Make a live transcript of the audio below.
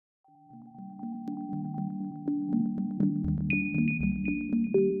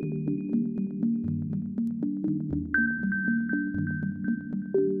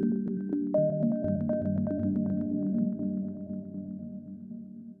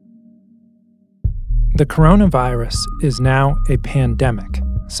The coronavirus is now a pandemic,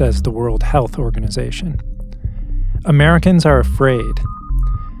 says the World Health Organization. Americans are afraid.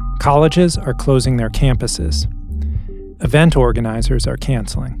 Colleges are closing their campuses. Event organizers are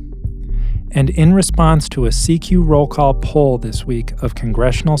canceling. And in response to a CQ roll call poll this week of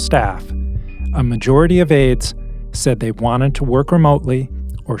congressional staff, a majority of aides said they wanted to work remotely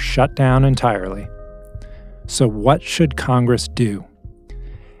or shut down entirely. So what should Congress do?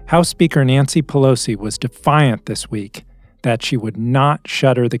 House Speaker Nancy Pelosi was defiant this week that she would not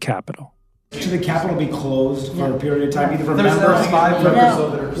shutter the Capitol. Should the Capitol be closed for a period of time, either for There's members?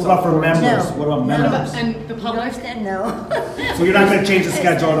 What about for members? No. What about members? And the public? No. So you're not going to change the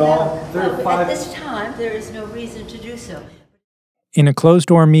schedule at all? At this time, there is no reason to do so. In a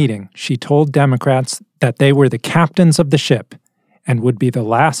closed-door meeting, she told Democrats that they were the captains of the ship and would be the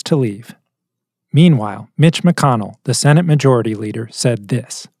last to leave. Meanwhile, Mitch McConnell, the Senate Majority Leader, said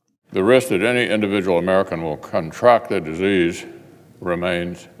this. The risk that any individual American will contract the disease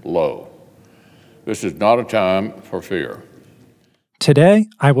remains low. This is not a time for fear. Today,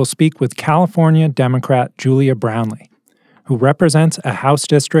 I will speak with California Democrat Julia Brownley, who represents a House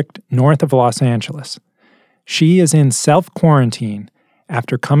district north of Los Angeles. She is in self-quarantine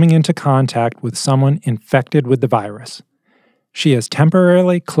after coming into contact with someone infected with the virus. She has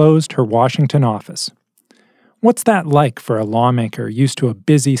temporarily closed her Washington office. What's that like for a lawmaker used to a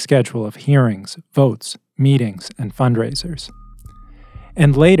busy schedule of hearings, votes, meetings, and fundraisers?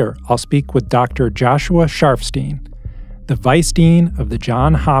 And later, I'll speak with Dr. Joshua Sharfstein, the Vice Dean of the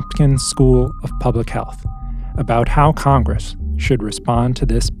Johns Hopkins School of Public Health, about how Congress should respond to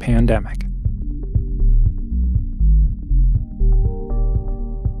this pandemic.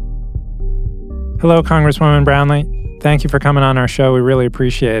 Hello, Congresswoman Brownley. Thank you for coming on our show. We really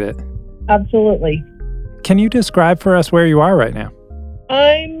appreciate it. Absolutely. Can you describe for us where you are right now?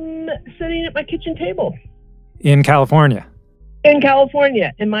 I'm sitting at my kitchen table. In California? In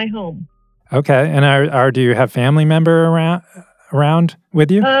California, in my home. Okay. And do you have family member around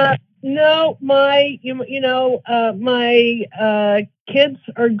with you? No, my kids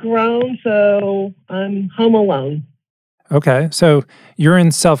are grown, so I'm home alone. Okay. So you're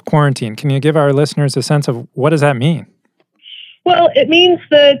in self-quarantine. Can you give our listeners a sense of what does that mean? Well, it means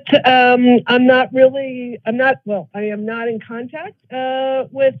that I am not in contact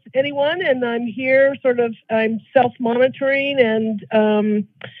with anyone, and I'm here I'm self-monitoring and,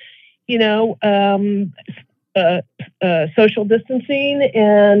 social distancing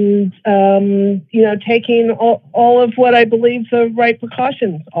and, taking all of what I believe the right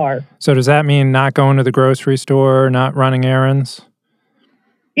precautions are. So does that mean not going to the grocery store, not running errands?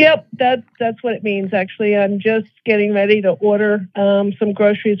 Yep, that's what it means, actually. I'm just getting ready to order some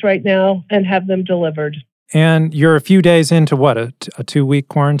groceries right now and have them delivered. And you're a few days into what, a 2-week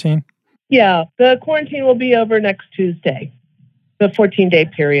quarantine? Yeah, the quarantine will be over next Tuesday, the 14-day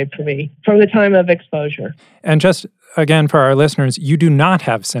period for me, from the time of exposure. And just, again, for our listeners, you do not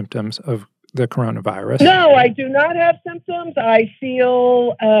have symptoms of the coronavirus. No, I do not have symptoms. I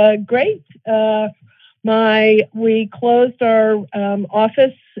feel great. We closed our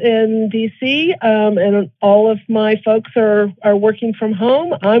office in D.C. And all of my folks are working from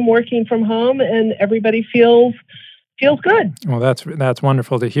home. I'm working from home, and everybody feels good. Well, that's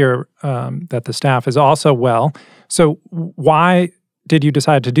wonderful to hear that the staff is also well. So why did you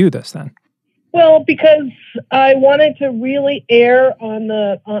decide to do this then? Well, because I wanted to really err on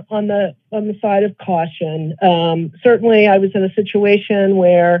the side of caution. Certainly, I was in a situation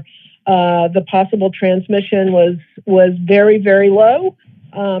where the possible transmission was very, very low,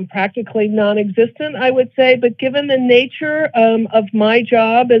 practically non-existent, I would say. But given the nature of my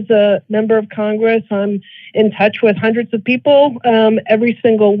job as a member of Congress, I'm in touch with hundreds of people every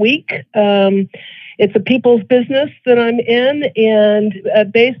single week. It's a people's business that I'm in,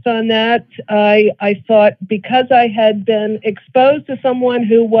 and based on that, I thought because I had been exposed to someone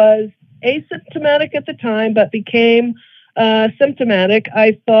who was asymptomatic at the time but became symptomatic,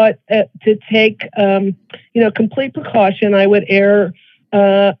 I thought to take complete precaution, I would err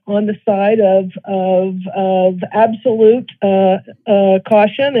on the side of absolute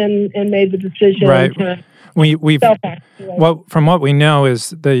caution and made the decision. Right. We've well, from what we know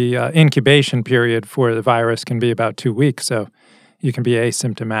is the incubation period for the virus can be about 2 weeks, so you can be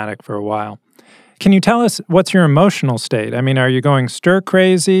asymptomatic for a while. Can you tell us what's your emotional state? I mean, are you going stir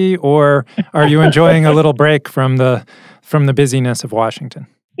crazy, or are you enjoying a little break from the busyness of Washington?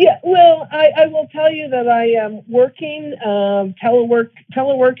 Yeah, well, I will tell you that I am working.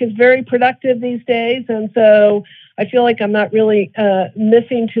 Telework is very productive these days, and so I feel like I'm not really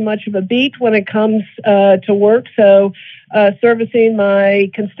missing too much of a beat when it comes to work. So, servicing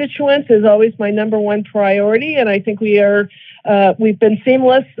my constituents is always my number one priority, and I think we've been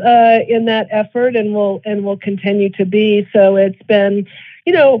seamless in that effort, and will continue to be. So it's been,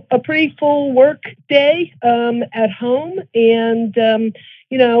 a pretty full work day at home, and I'm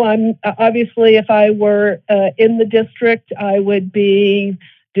obviously, if I were in the district, I would be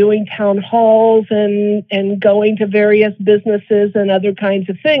doing town halls and going to various businesses and other kinds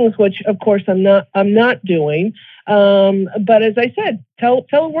of things, which of course I'm not doing. But as I said,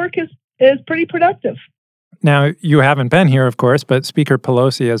 telework is pretty productive. Now, you haven't been here, of course, but Speaker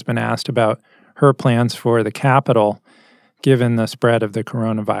Pelosi has been asked about her plans for the Capitol given the spread of the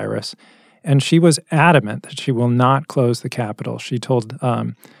coronavirus. And she was adamant that she will not close the Capitol. She told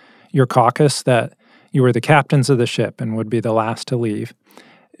your caucus that you were the captains of the ship and would be the last to leave.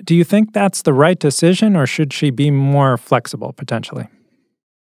 Do you think that's the right decision, or should she be more flexible, potentially?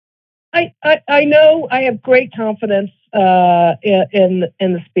 I know I have great confidence in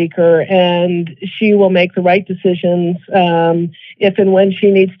the speaker, and she will make the right decisions if and when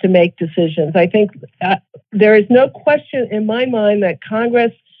she needs to make decisions. I think there is no question in my mind that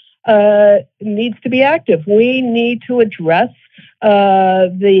Congress needs to be active. We need to address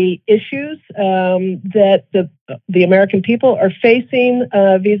the issues that the American people are facing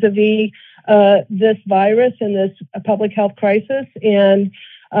vis-a-vis this virus and this public health crisis. And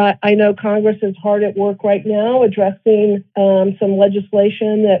I know Congress is hard at work right now addressing some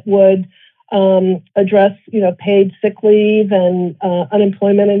legislation that would address, paid sick leave and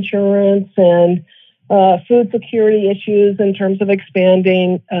unemployment insurance and food security issues in terms of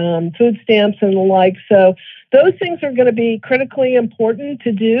expanding food stamps and the like. So those things are going to be critically important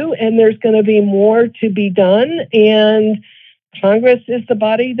to do, and there's going to be more to be done. And Congress is the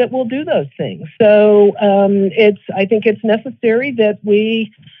body that will do those things. So I think it's necessary that the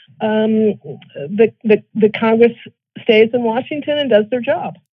Congress stays in Washington and does their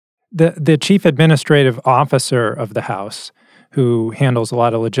job. The chief administrative officer of the House, who handles a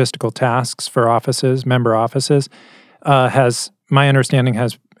lot of logistical tasks for member offices, my understanding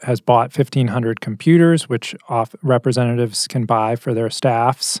has bought 1,500 computers, which representatives can buy for their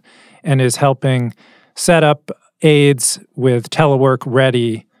staffs, and is helping set up aides with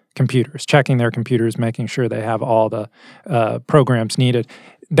telework-ready computers, checking their computers, making sure they have all the programs needed.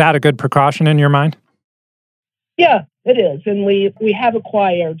 That a good precaution in your mind? Yeah, it is, and we have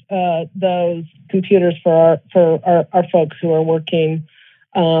acquired those computers for our folks who are working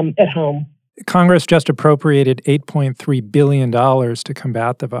at home. Congress just appropriated $8.3 billion to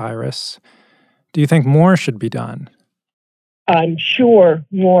combat the virus. Do you think more should be done? I'm sure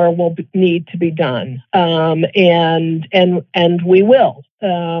more will need to be done, and we will.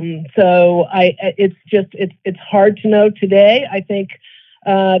 So it's hard to know today. I think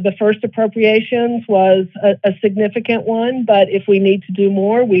the first appropriations was a significant one, but if we need to do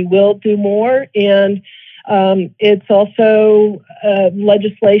more, we will do more. And it's also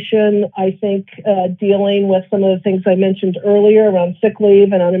legislation, I think, dealing with some of the things I mentioned earlier around sick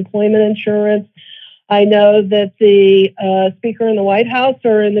leave and unemployment insurance. I know that the Speaker and the White House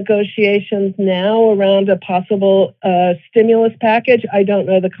are in negotiations now around a possible stimulus package. I don't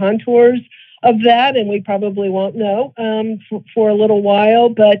know the contours of that, and we probably won't know for a little while.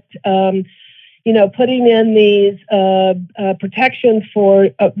 But putting in these protections for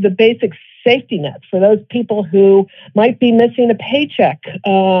the basic safety nets for those people who might be missing a paycheck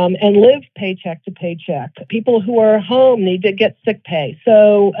and live paycheck to paycheck. People who are home need to get sick pay.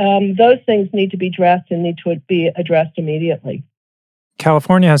 So those things need to be addressed and need to be addressed immediately.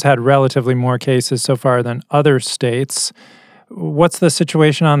 California has had relatively more cases so far than other states. What's the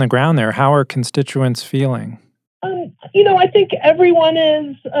situation on the ground there? How are constituents feeling? I think everyone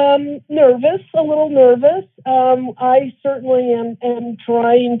is nervous, a little nervous. I certainly am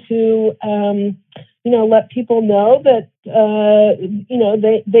trying to, let people know that,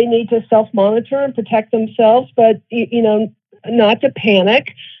 they need to self-monitor and protect themselves, but, not to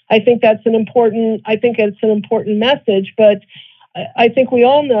panic. I think it's an important message, but I think we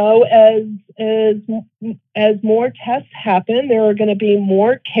all know as more tests happen, there are going to be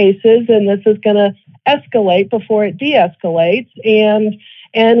more cases, and this is going to escalate before it de-escalates, and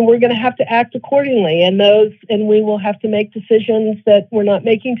we're going to have to act accordingly. And we will have to make decisions that we're not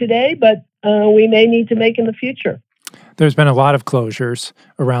making today, but we may need to make in the future. There's been a lot of closures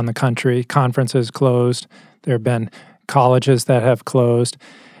around the country. Conferences closed. There have been colleges that have closed.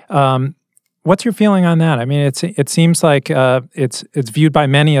 What's your feeling on that? I mean, it seems like it's viewed by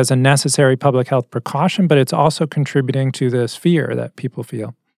many as a necessary public health precaution, but it's also contributing to this fear that people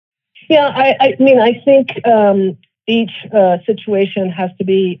feel. Yeah, I mean, I think each situation has to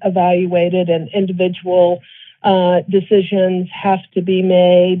be evaluated, and individual decisions have to be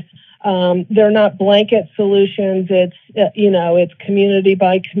made. They're not blanket solutions. It's community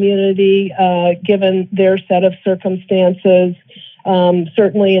by community, given their set of circumstances.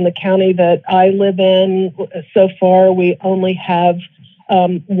 Certainly in the county that I live in, so far we only have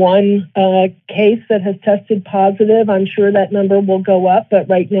one case that has tested positive. I'm sure that number will go up, but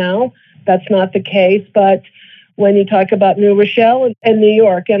right now that's not the case. But when you talk about New Rochelle and New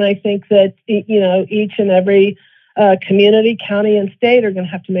York, and I think that each and every community, county, and state are going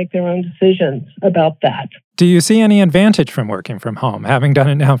to have to make their own decisions about that. Do you see any advantage from working from home, having done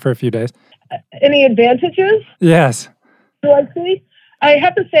it now for a few days? Any advantages? Yes. Do I see? I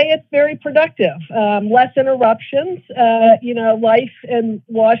have to say it's very productive. Less interruptions. Life in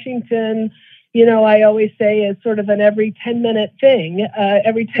Washington, I always say is sort of an every 10-minute thing,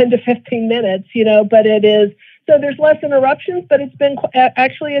 every 10 to 15 minutes, but it is. So there's less interruptions, but it's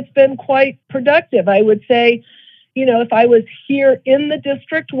been quite productive. I would say, if I was here in the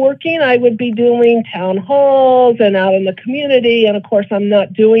district working, I would be doing town halls and out in the community. And of course, I'm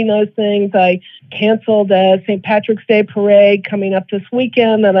not doing those things. I canceled a St. Patrick's Day parade coming up this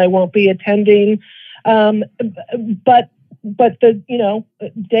weekend that I won't be attending. But the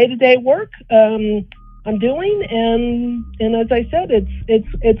day-to-day work I'm doing, and as I said,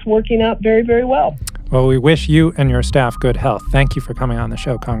 it's working out very, very well. Well, we wish you and your staff good health. Thank you for coming on the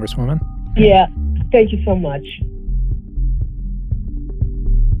show, Congresswoman. Yeah, thank you so much.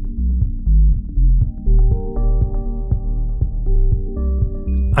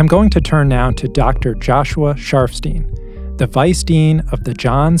 I'm going to turn now to Dr. Joshua Sharfstein, the Vice Dean of the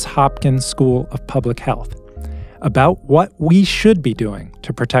Johns Hopkins School of Public Health, about what we should be doing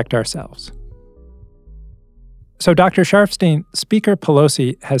to protect ourselves. So, Dr. Sharfstein, Speaker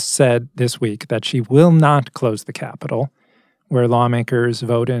Pelosi has said this week that she will not close the Capitol, where lawmakers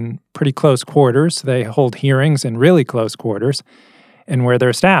vote in pretty close quarters. They hold hearings in really close quarters, and where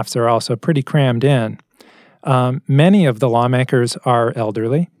their staffs are also pretty crammed in. Many of the lawmakers are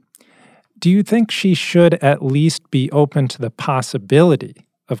elderly. Do you think she should at least be open to the possibility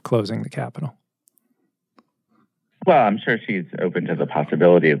of closing the Capitol? Well, I'm sure she's open to the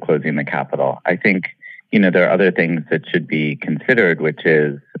possibility of closing the Capitol. I think, there are other things that should be considered, which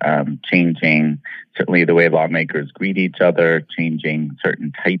is changing certainly the way lawmakers greet each other, changing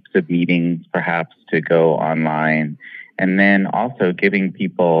certain types of meetings perhaps to go online, and then also giving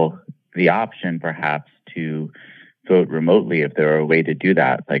people the option perhaps to vote remotely if there were a way to do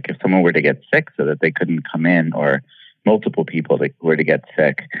that. Like if someone were to get sick so that they couldn't come in, or multiple people that were to get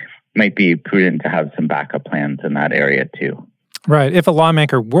sick, it might be prudent to have some backup plans in that area too. Right. If a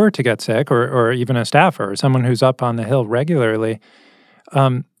lawmaker were to get sick, or even a staffer, or someone who's up on the Hill regularly,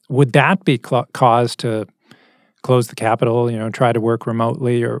 would that be cause to close the Capitol, try to work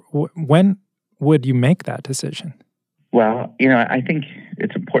remotely? Or when would you make that decision? Well, I think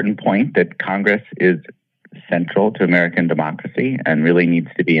it's an important point that Congress is central to American democracy and really needs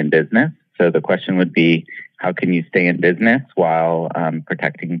to be in business. So the question would be, how can you stay in business while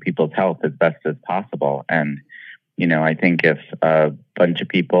protecting people's health as best as possible? And, I think if a bunch of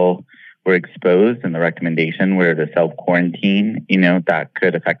people were exposed and the recommendation were to self-quarantine, that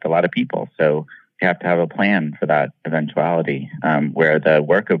could affect a lot of people. So we have to have a plan for that eventuality where the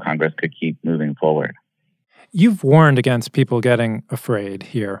work of Congress could keep moving forward. You've warned against people getting afraid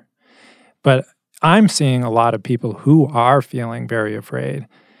here, but I'm seeing a lot of people who are feeling very afraid.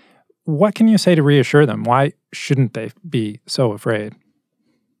 What can you say to reassure them? Why shouldn't they be so afraid?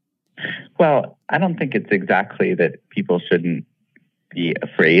 Well, I don't think it's exactly that people shouldn't be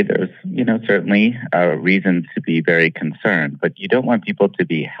afraid. There's, certainly reasons to be very concerned, but you don't want people to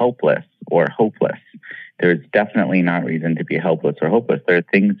be helpless or hopeless. There's definitely not reason to be helpless or hopeless. There are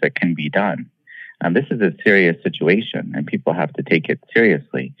things that can be done. This is a serious situation, and people have to take it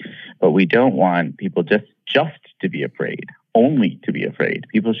seriously. But we don't want people just to be afraid, only to be afraid.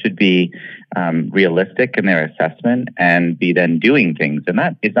 People should be realistic in their assessment and be then doing things. And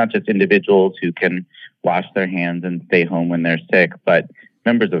that is not just individuals who can wash their hands and stay home when they're sick, but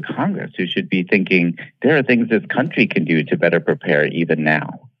members of Congress who should be thinking there are things this country can do to better prepare even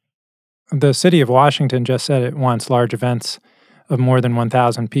now. The city of Washington just said it wants large events of more than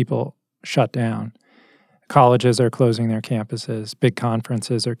 1,000 people shut down. Colleges are closing their campuses. Big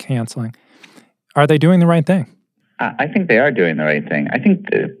conferences are canceling. Are they doing the right thing? I think they are doing the right thing. I think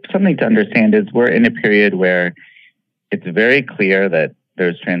something to understand is we're in a period where it's very clear that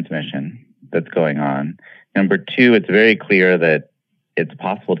there's transmission. that's going on. Number two, it's very clear that it's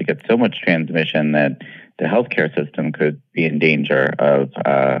possible to get so much transmission that the healthcare system could be in danger of,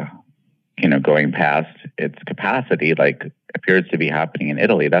 going past its capacity, like appears to be happening in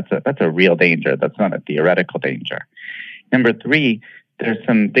Italy. That's a real danger. That's not a theoretical danger. Number three, there's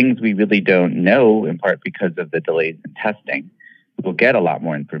some things we really don't know, in part because of the delays in testing. We'll get a lot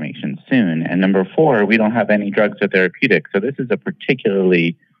more information soon. And number four, we don't have any drugs or therapeutics. So this is a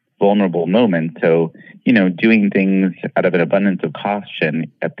particularly vulnerable moment. So, doing things out of an abundance of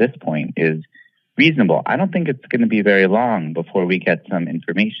caution at this point is reasonable. I don't think it's going to be very long before we get some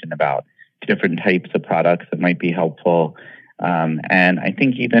information about different types of products that might be helpful. And I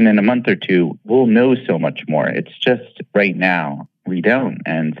think even in a month or two, we'll know so much more. It's just right now we don't.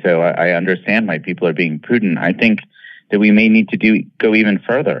 And so I understand why people are being prudent. I think that we may need to go even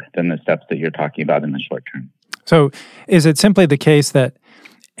further than the steps that you're talking about in the short term. So is it simply the case that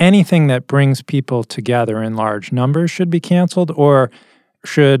anything that brings people together in large numbers should be canceled, or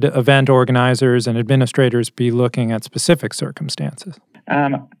should event organizers and administrators be looking at specific circumstances?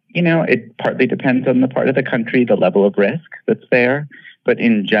 It partly depends on the part of the country, the level of risk that's there. But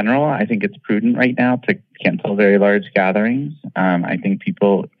in general, I think it's prudent right now to cancel very large gatherings. I think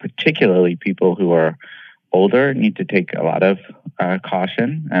people, particularly people who are older, need to take a lot of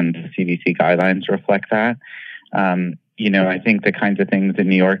caution, and the CDC guidelines reflect that. I think the kinds of things that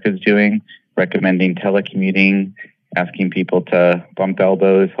New York is doing, recommending telecommuting, asking people to bump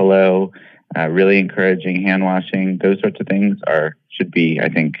elbows, hello, really encouraging hand washing, those sorts of things should be, I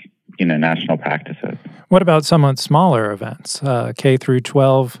think, national practices. What about somewhat smaller events, K through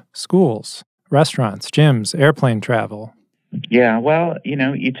 12 schools, restaurants, gyms, airplane travel? Yeah, well,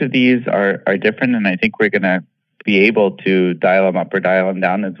 each of these are different, and I think we're going to be able to dial them up or dial them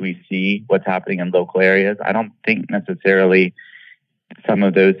down as we see what's happening in local areas. I don't think necessarily some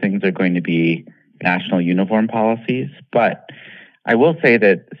of those things are going to be national uniform policies, but I will say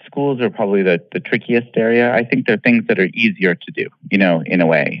that schools are probably the trickiest area. I think they're things that are easier to do, in a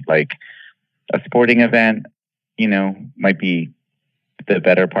way. Like a sporting event, might be the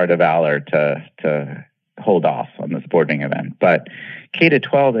better part of valor to hold off on the sporting event. But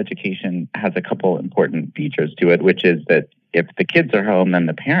K-12 education has a couple important features to it, which is that if the kids are home, then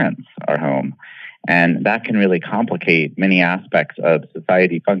the parents are home. And that can really complicate many aspects of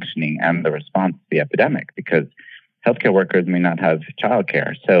society functioning and the response to the epidemic, because healthcare workers may not have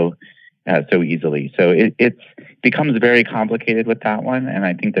childcare so easily. So it becomes very complicated with that one, and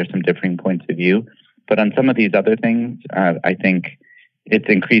I think there's some differing points of view. But on some of these other things, I think it's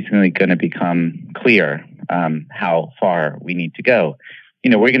increasingly going to become clear how far we need to go.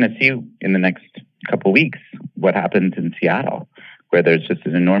 We're going to see in the next couple of weeks what happens in Seattle, where there's just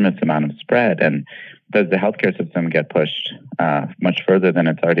an enormous amount of spread. And does the healthcare system get pushed much further than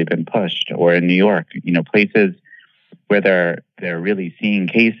it's already been pushed? Or in New York, places where they're really seeing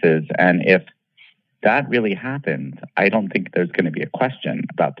cases. And if that really happens, I don't think there's going to be a question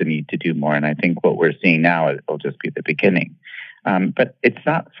about the need to do more. And I think what we're seeing now will just be the beginning. But it's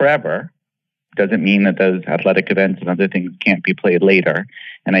not forever. Doesn't mean that those athletic events and other things can't be played later.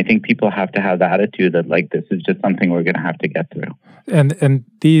 And I think people have to have the attitude that, this is just something we're going to have to get through. And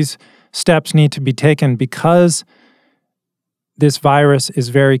these steps need to be taken because this virus is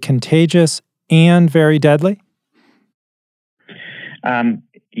very contagious and very deadly?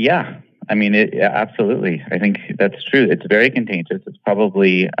 Yeah. I mean, absolutely. I think that's true. It's very contagious. It's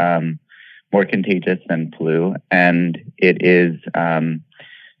probably more contagious than flu. And it is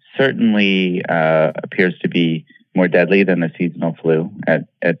certainly appears to be more deadly than the seasonal flu at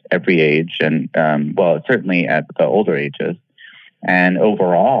every age, and certainly at the older ages. And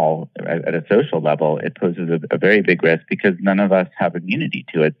overall, at a social level, it poses a very big risk because none of us have immunity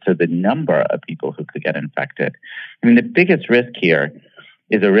to it. So the number of people who could get infected, I mean, the biggest risk here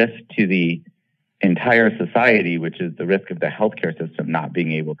is a risk to the entire society, which is the risk of the healthcare system not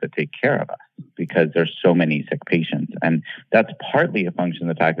being able to take care of us because there's so many sick patients. And that's partly a function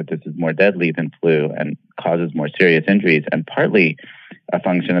of the fact that this is more deadly than flu and causes more serious injuries, and partly a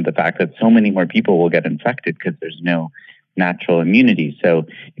function of the fact that so many more people will get infected because there's no natural immunity. So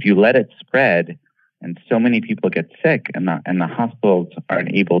if you let it spread and so many people get sick and the hospitals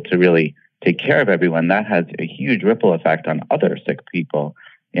aren't able to really take care of everyone, that has a huge ripple effect on other sick people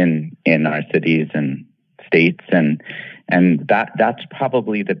in our cities and states, and that's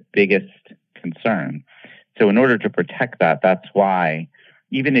probably the biggest concern. So in order to protect that, that's why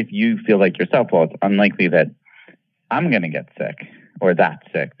even if you feel like yourself, well, it's unlikely that I'm going to get sick or that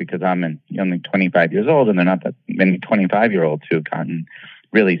sick because I'm only 25 years old and there are not that many 25-year-olds who have gotten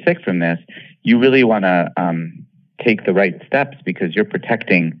really sick from this. You really want to take the right steps because you're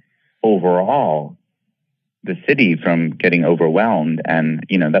protecting overall the city from getting overwhelmed. And,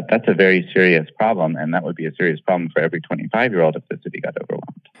 that's a very serious problem. And that would be a serious problem for every 25-year-old if the city got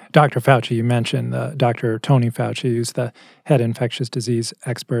overwhelmed. Dr. Fauci, you mentioned Dr. Tony Fauci, who's the head infectious disease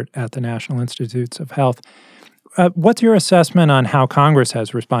expert at the National Institutes of Health. What's your assessment on how Congress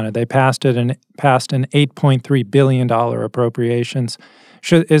has responded? They passed an $8.3 billion appropriations.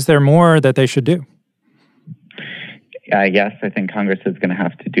 Is there more that they should do? Yes, I think Congress is going to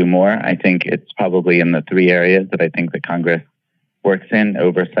have to do more. I think it's probably in the three areas that I think that Congress works in: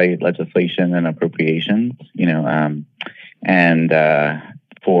 oversight, legislation, and appropriations.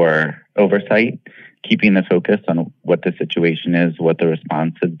 For oversight, keeping the focus on what the situation is, what the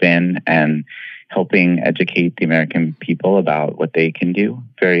response has been, and helping educate the American people about what they can do.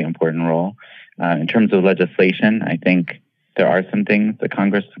 Very important role. In terms of legislation, I think there are some things that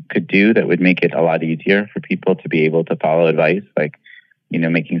Congress could do that would make it a lot easier for people to be able to follow advice, like,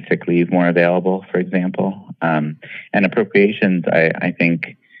 making sick leave more available, for example. And appropriations, I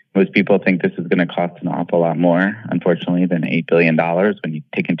think most people think this is going to cost an awful lot more, unfortunately, than $8 billion when you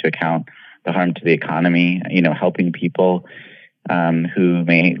take into account the harm to the economy, helping people who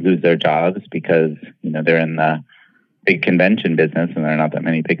may lose their jobs because, they're in the big convention business, and there are not that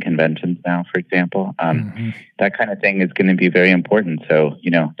many big conventions now, for example. That kind of thing is going to be very important. So,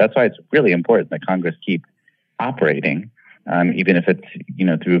 that's why it's really important that Congress keep operating, even if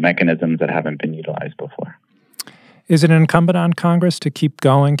it's, through mechanisms that haven't been utilized before. Is it incumbent on Congress to keep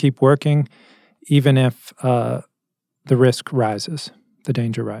going, keep working, even if the risk rises, the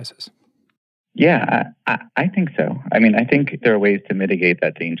danger rises? Yeah, I think so. I mean, I think there are ways to mitigate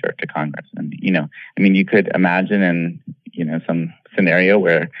that danger to Congress. And, you could imagine in, some scenario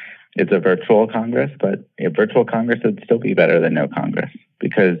where it's a virtual Congress, but a virtual Congress would still be better than no Congress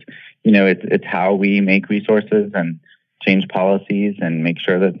because, it's how we make resources and change policies and make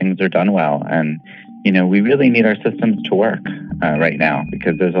sure that things are done well. And, we really need our systems to work right now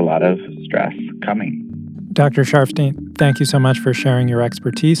because there's a lot of stress coming. Dr. Sharfstein, thank you so much for sharing your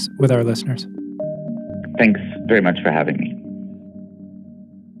expertise with our listeners. Thanks very much for having me.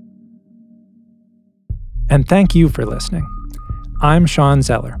 And thank you for listening. I'm Sean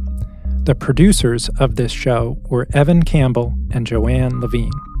Zeller. The producers of this show were Evan Campbell and Joanne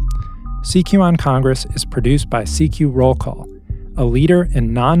Levine. CQ on Congress is produced by CQ Roll Call, a leader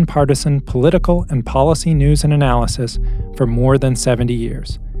in nonpartisan political and policy news and analysis for more than 70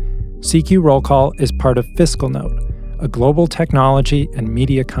 years. CQ Roll Call is part of Fiscal Note, a global technology and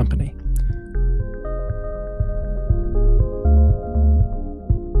media company.